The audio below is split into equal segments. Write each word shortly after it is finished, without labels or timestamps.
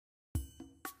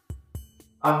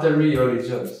After read your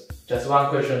resumes, just one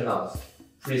question now.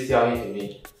 Please tell it to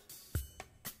me.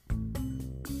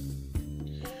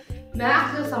 May I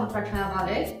ask you some questions about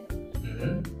it?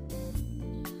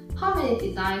 How many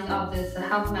designs of this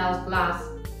half-mile glass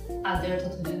are there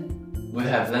today? We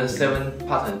have learned 7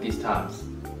 patterns this time.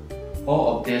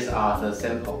 All of these are the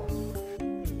sample.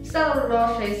 Several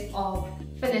raw sheets of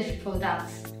finished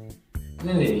products.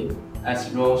 Mainly,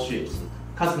 as raw sheets,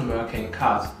 customer can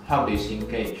cut, publish in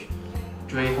gauge,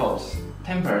 drill holes,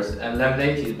 tempered and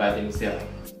laminated by themselves.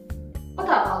 What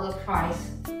about the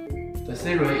price? The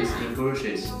series is in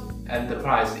brochures, and the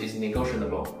price is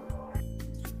negotiable.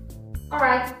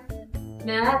 Alright,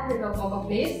 may I have your photo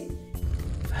please?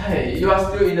 Hey, you are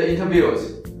still in the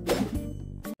interviews.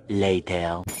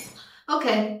 Later.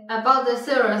 Okay, I bought the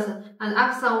series and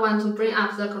asked someone to bring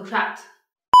up the contract.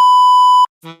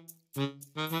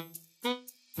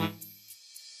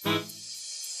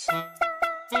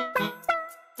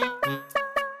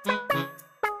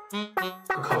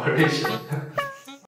 Cooperation.